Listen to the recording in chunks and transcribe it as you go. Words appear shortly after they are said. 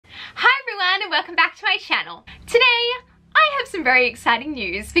to my channel. Today, I have some very exciting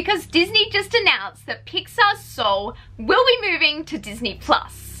news because Disney just announced that Pixar Soul will be moving to Disney+. The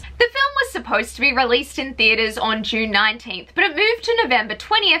film was supposed to be released in theaters on June 19th, but it moved to November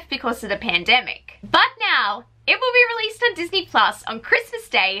 20th because of the pandemic. But now, it will be released on Disney+ on Christmas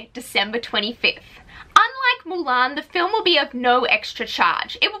Day, December 25th. Unlike Mulan, the film will be of no extra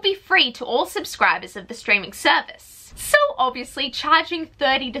charge. It will be free to all subscribers of the streaming service. So obviously, charging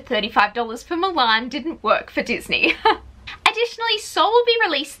 $30 to $35 for Mulan didn't work for Disney. Additionally, Soul will be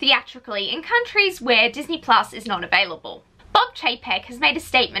released theatrically in countries where Disney Plus is not available. Bob Chapek has made a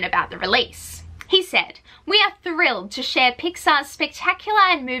statement about the release. He said, "We are thrilled to share Pixar's spectacular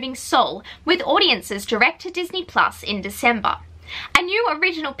and moving Soul with audiences direct to Disney Plus in December. A new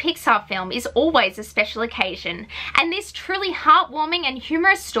original Pixar film is always a special occasion, and this truly heartwarming and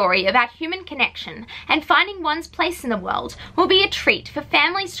humorous story about human connection and finding one's place in the world will be a treat for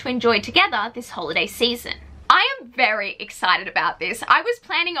families to enjoy together this holiday season." I am very excited about this. I was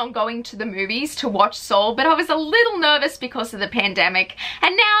planning on going to the movies to watch Soul, but I was a little nervous because of the pandemic,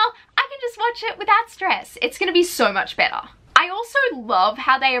 and now I can just watch it without stress. It's gonna be so much better. I also love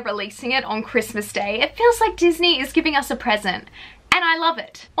how they are releasing it on Christmas Day. It feels like Disney is giving us a present, and I love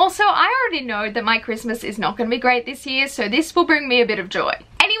it. Also, I already know that my Christmas is not gonna be great this year, so this will bring me a bit of joy.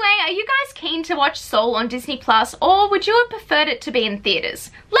 Anyway, are you guys keen to watch Soul on Disney Plus, or would you have preferred it to be in theaters?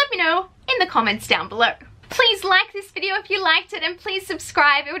 Let me know in the comments down below. Please like this video if you liked it, and please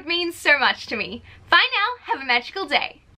subscribe. It would mean so much to me. Bye now, have a magical day.